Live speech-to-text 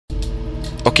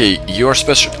Okay, you're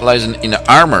specializing in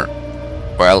armor.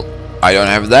 Well, I don't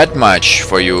have that much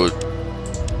for you.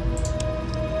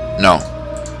 No.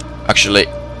 Actually...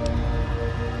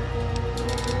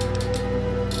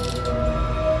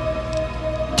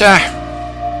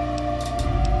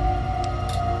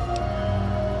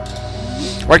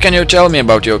 What can you tell me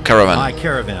about your caravan? My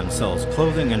caravan sells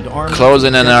clothing and armor.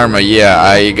 Clothing and armor, yeah,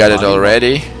 I got it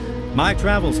already. My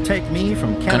travels take me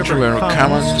from Canterbury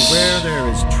Commons to where there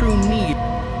is true need.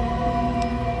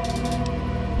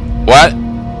 What?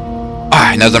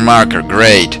 Ah, another marker,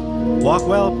 great. Walk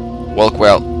well. Walk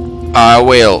well. I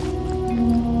will.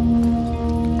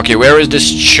 Okay, where is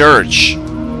this church?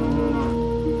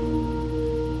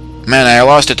 Man, I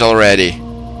lost it already.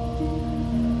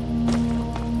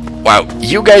 Wow,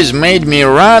 you guys made me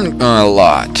run a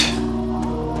lot.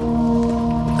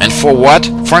 And for what?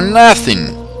 For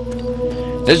nothing.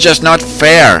 That's just not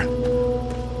fair.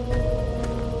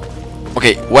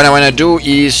 Okay, what I wanna do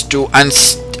is to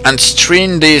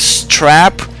unstring this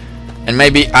trap, and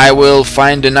maybe I will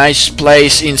find a nice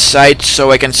place inside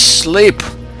so I can sleep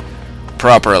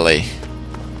properly.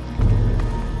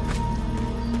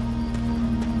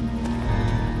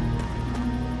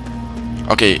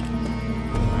 Okay.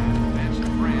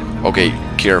 Okay,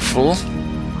 careful.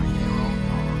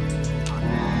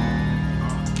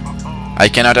 I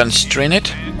cannot unstring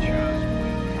it.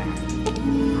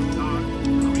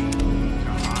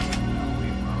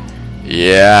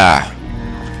 Yeah.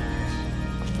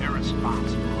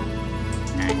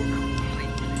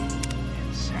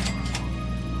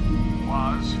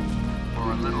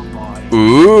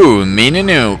 Ooh, mini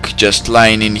nuke just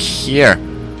lying in here.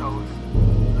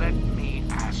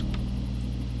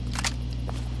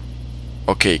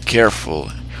 Okay,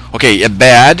 careful. Okay, a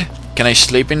bed. Can I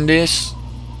sleep in this?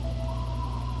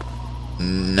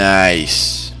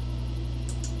 Nice.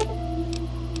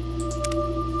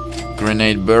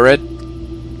 Grenade turret.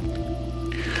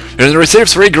 You received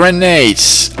 3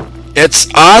 grenades. It's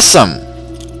awesome.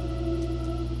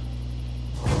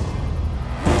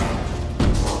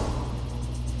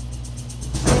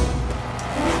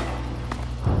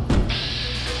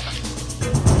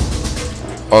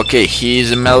 Okay,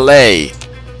 he's melee.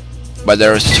 But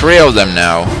there's 3 of them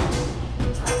now.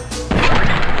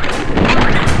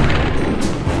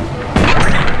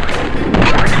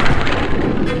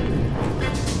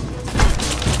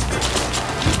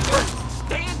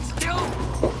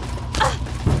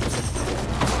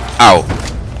 Ow.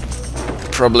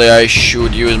 Probably I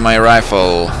should use my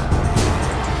rifle.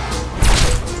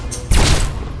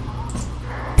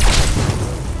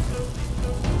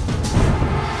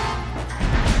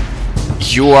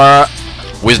 You are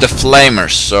with the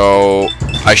flamers, so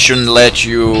I shouldn't let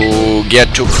you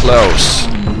get too close.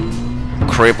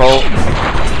 Cripple.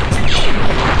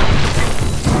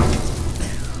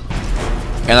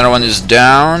 Another one is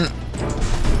down.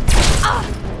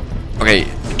 Okay,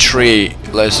 3.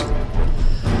 Let's...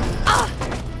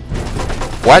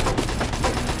 What?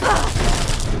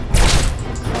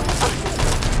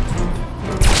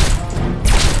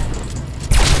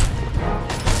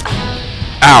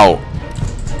 Ow.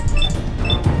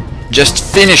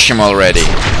 Just finish him already.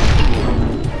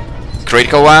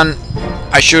 Critical one.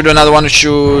 I shoot another one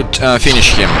should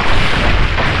finish him.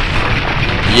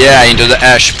 Yeah, into the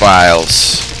ash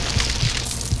piles.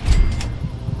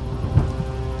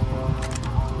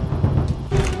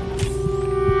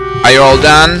 Are you all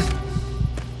done?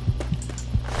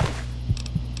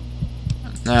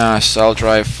 Assault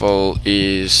rifle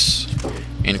is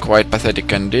in quite pathetic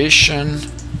condition.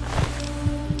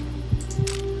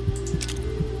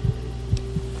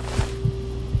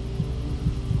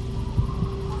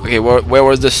 Okay, where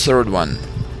was the 3rd one?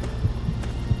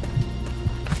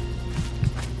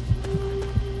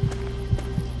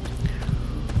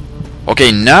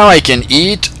 Okay, now I can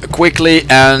eat quickly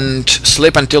and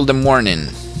sleep until the morning.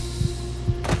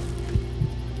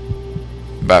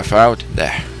 Buff out.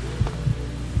 There.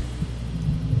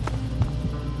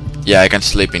 Yeah, I can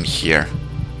sleep in here.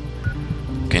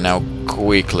 Okay, now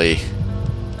quickly.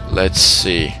 Let's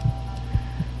see.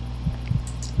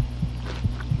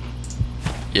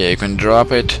 Yeah, you can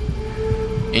drop it.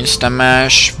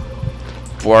 Instamash,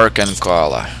 pork and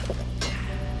cola.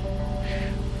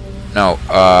 No,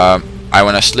 I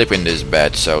wanna sleep in this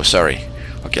bed, so sorry.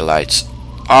 Okay, lights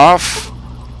off.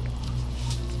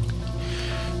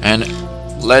 And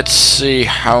let's see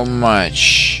how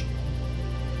much.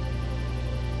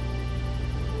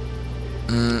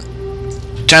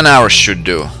 10 hours should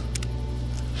do.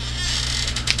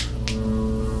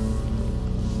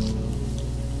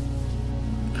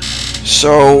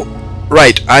 So,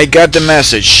 right, I got the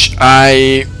message.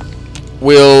 I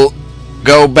will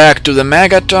go back to the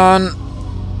Megaton,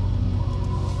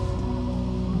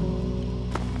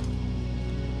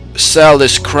 sell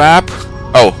this crap.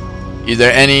 Oh, is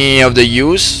there any of the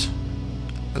use?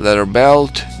 Leather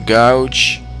belt,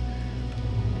 gouge.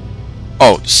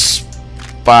 Oh,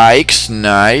 spikes,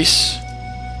 nice.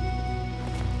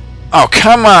 Oh,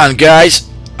 come on, guys!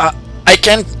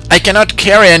 I cannot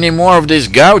carry any more of these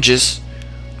gouges.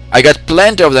 I got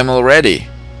plenty of them already.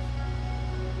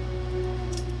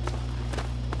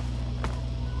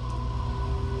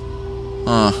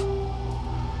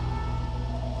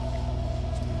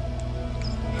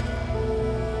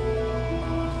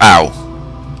 Ow!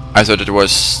 I thought it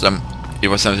was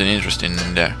something interesting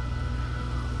in there.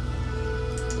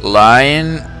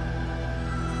 Lion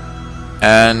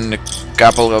and a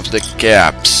couple of the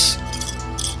caps.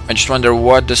 I just wonder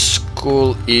what the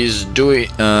skull is doing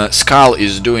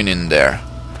in there.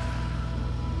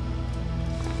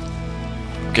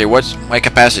 Okay, what's my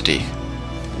capacity?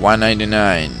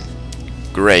 199.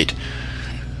 Great.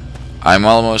 I'm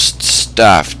almost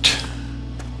stuffed.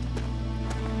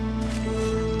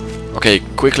 Okay,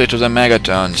 quickly to the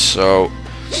Megaton, so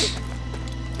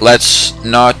let's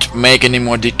not make any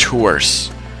more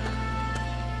detours.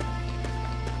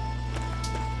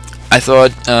 I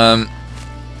thought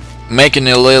making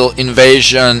a little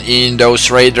invasion in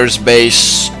those raiders'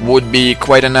 base would be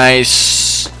quite a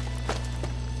nice,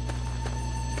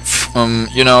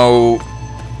 you know,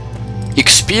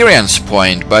 experience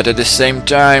point, but at the same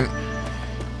time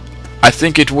I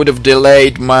think it would have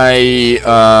delayed my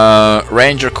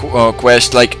ranger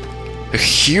quest like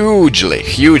hugely.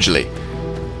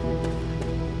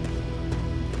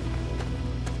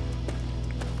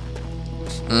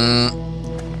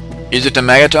 Is it a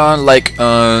Megaton, like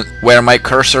where my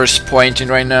cursor is pointing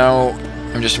right now?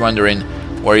 I'm just wondering.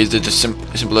 Or is it a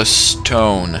simple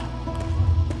stone?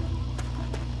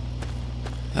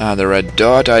 Ah, the red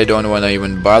dot. I don't want to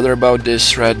even bother about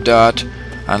this red dot.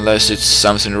 Unless it's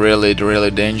something really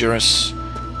dangerous.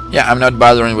 Yeah, I'm not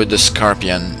bothering with the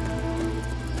scorpion.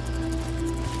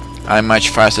 I'm much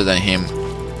faster than him.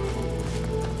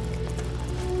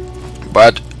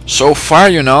 But so far,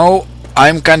 you know,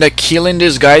 I'm kinda killing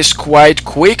these guys quite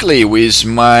quickly with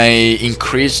my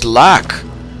increased luck.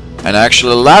 And I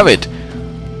actually love it.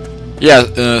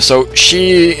 Yeah, so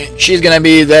she's gonna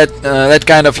be that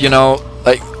kind of, you know,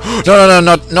 like no,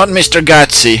 not Mr.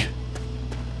 Gutsy.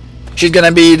 She's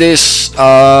gonna be this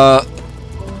kind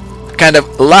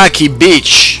of lucky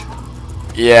bitch.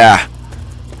 Yeah,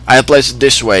 I'll place it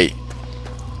this way.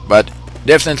 But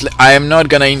definitely I am not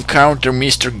gonna encounter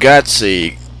Mr.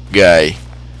 Gutsy guy.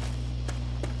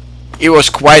 It was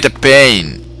quite a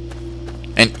pain.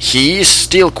 And he is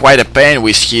still quite a pain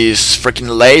with his freaking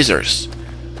lasers.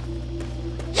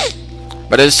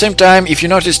 But at the same time, if you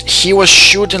noticed, he was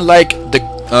shooting like the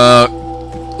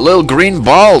little green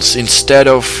balls instead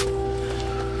of,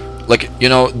 like, you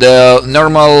know, the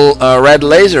normal red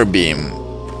laser beam.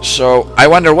 So I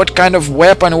wonder what kind of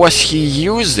weapon was he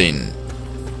using.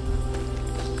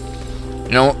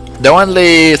 You know, the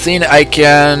only thing I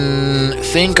can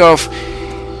think of,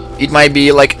 it might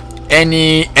be like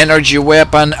any energy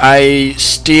weapon I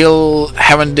still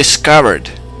haven't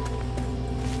discovered.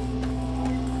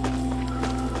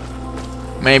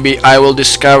 Maybe I will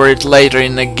discover it later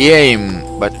in the game,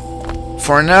 but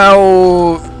for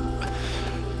now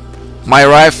my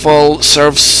rifle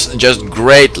serves just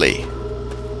greatly.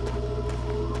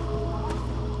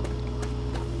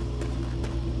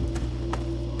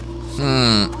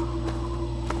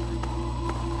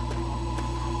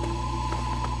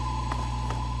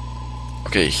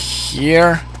 Okay,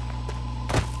 here.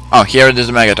 Oh, here it is,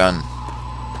 the Megaton.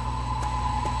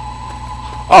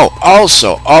 Oh,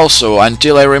 also,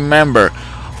 until I remember,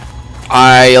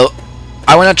 I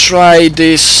wanna try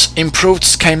this improved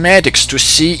schematics to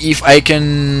see if I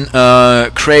can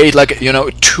create, like, you know,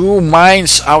 2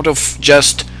 mines out of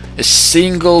just a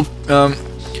single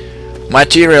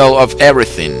material of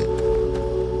everything.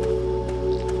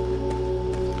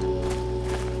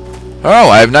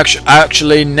 Oh, I've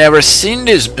actually never seen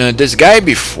this guy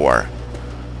before.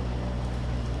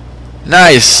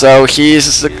 Nice, so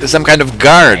he's some kind of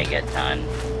guard. Megaton.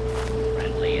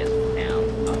 Friendliest town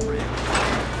around.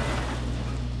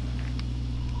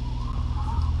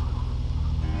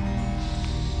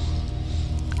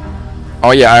 Oh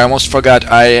yeah, I almost forgot.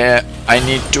 I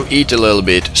need to eat a little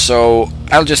bit, so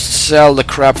I'll just sell the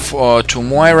crap to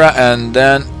Moira, and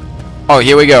then. Oh,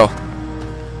 here we go.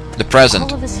 The present.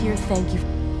 All of us here thank you.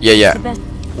 Yeah.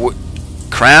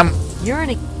 Cram? You're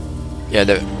in a... Yeah,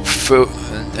 the food,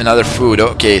 another food.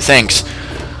 Okay, thanks.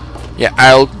 Yeah,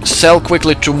 I'll sell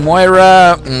quickly to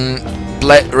Moira.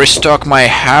 restock my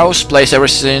house, place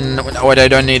everything what I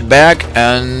don't need back,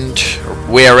 and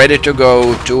we are ready to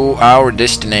go to our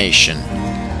destination.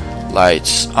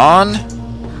 Lights on.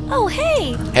 Oh,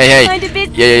 hey! Hey, Mind a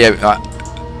bit? yeah.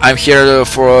 I'm here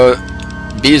for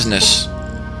business.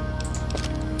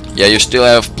 Yeah, you still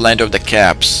have plenty of the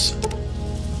caps.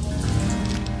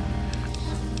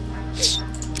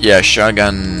 Yeah,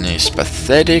 shotgun is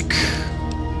pathetic.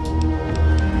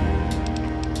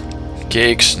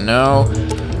 Cakes, no.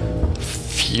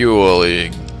 Fuel.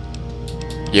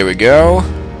 Here we go.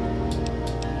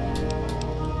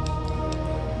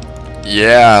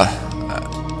 Yeah.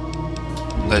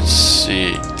 Let's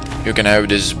see. You can have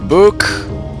this book.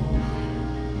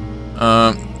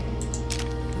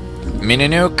 Mini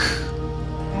nuke.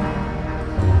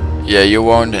 Yeah, you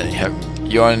won't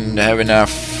have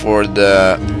enough for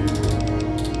the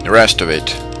rest of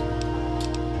it.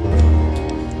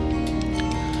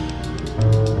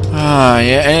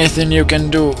 Yeah, anything you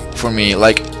can do for me?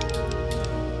 Like,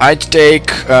 I'd take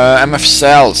MF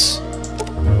cells.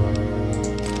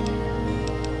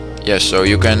 Yeah, so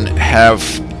you can have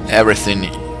everything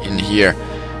in here.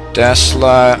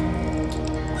 Tesla,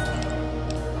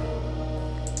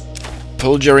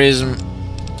 plagiarism.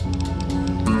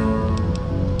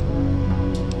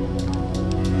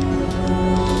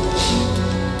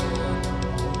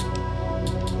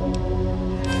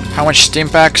 How much steam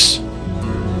packs?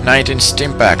 19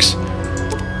 steam packs.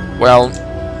 Well,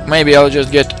 maybe I'll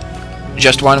just get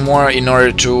just one more in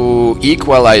order to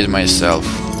equalize myself.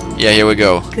 Yeah, here we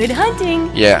go. Good hunting.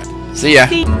 Yeah, see ya.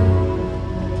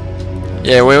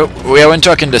 Yeah, we haven't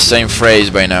talking the same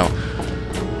phrase by now.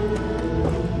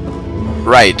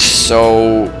 Right,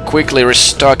 so quickly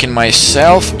restocking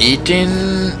myself, eating.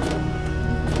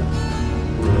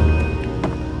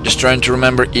 Just trying to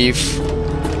remember if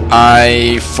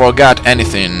I forgot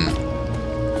anything.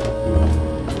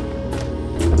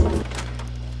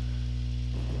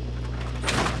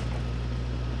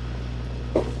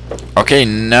 Okay,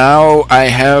 now I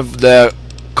have the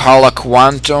Cola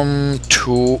Quantum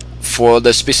 2 for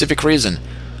the specific reason.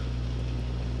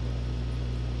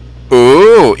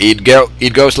 Ooh, it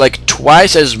goes like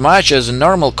twice as much as a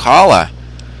normal Cola.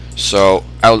 So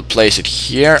I'll place it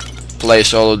here,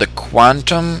 place all of the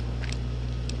Quantum.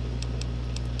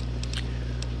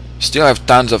 Still have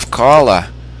tons of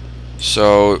Cola,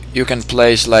 so you can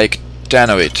place like 10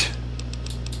 of it.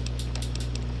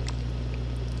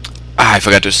 I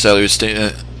forgot to sell you,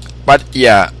 but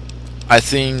yeah, I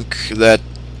think that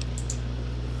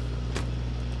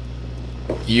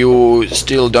you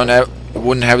still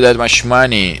wouldn't have that much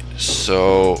money,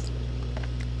 so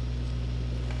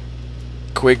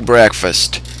quick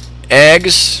breakfast,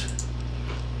 eggs,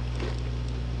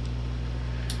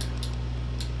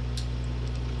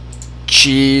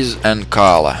 cheese and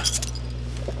cola.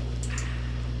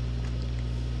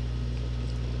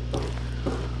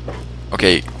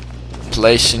 Okay,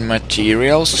 placing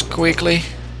materials quickly.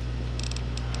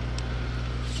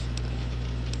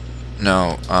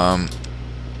 No,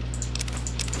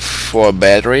 4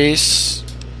 batteries.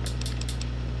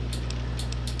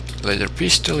 Leather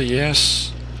pistol,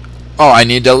 yes. Oh, I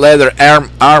need a leather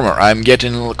armor. I'm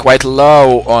getting quite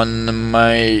low on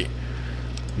my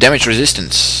damage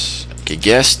resistance. Okay,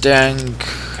 gas tank,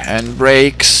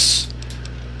 handbrakes,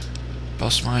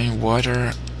 pulse mine,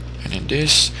 water, and in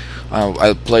this.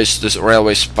 I'll place this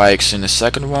railway spikes in the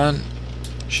second one.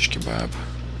 Shish kebab.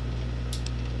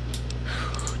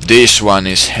 This one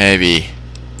is heavy.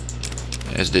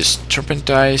 There's this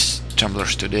turpentine,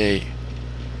 tumblers today.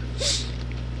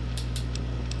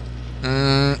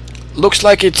 Looks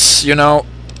like it's, you know,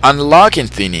 unlocking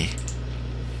thingy.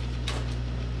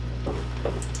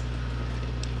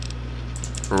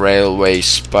 Railway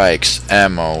spikes,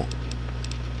 ammo.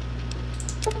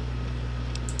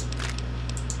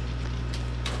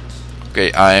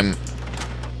 Okay, I'm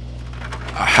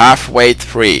halfway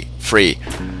free.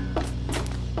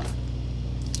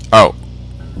 Oh.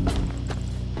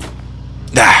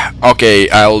 Okay,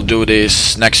 I'll do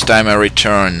this next time I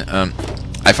return.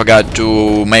 I forgot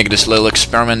to make this little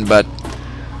experiment, but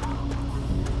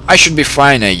I should be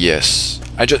fine, I guess.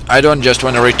 I don't just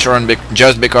want to return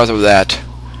just because of that.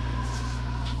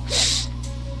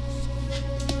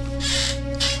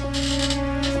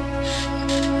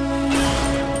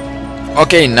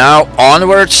 Okay, now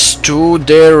onwards to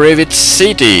the Rivet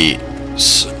City.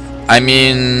 I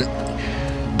mean,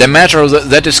 the metro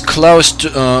that is close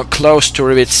to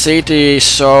Rivet City,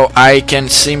 so I can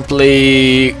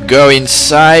simply go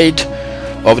inside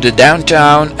of the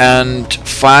downtown and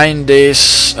find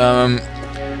this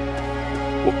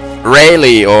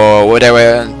Rayleigh or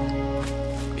whatever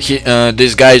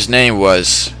this guy's name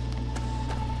was.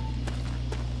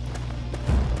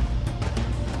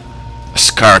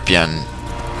 Scorpion.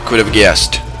 Could have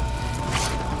guessed.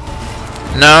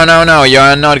 No, no, no,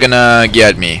 you're not gonna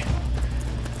get me.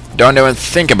 Don't even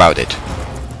think about it.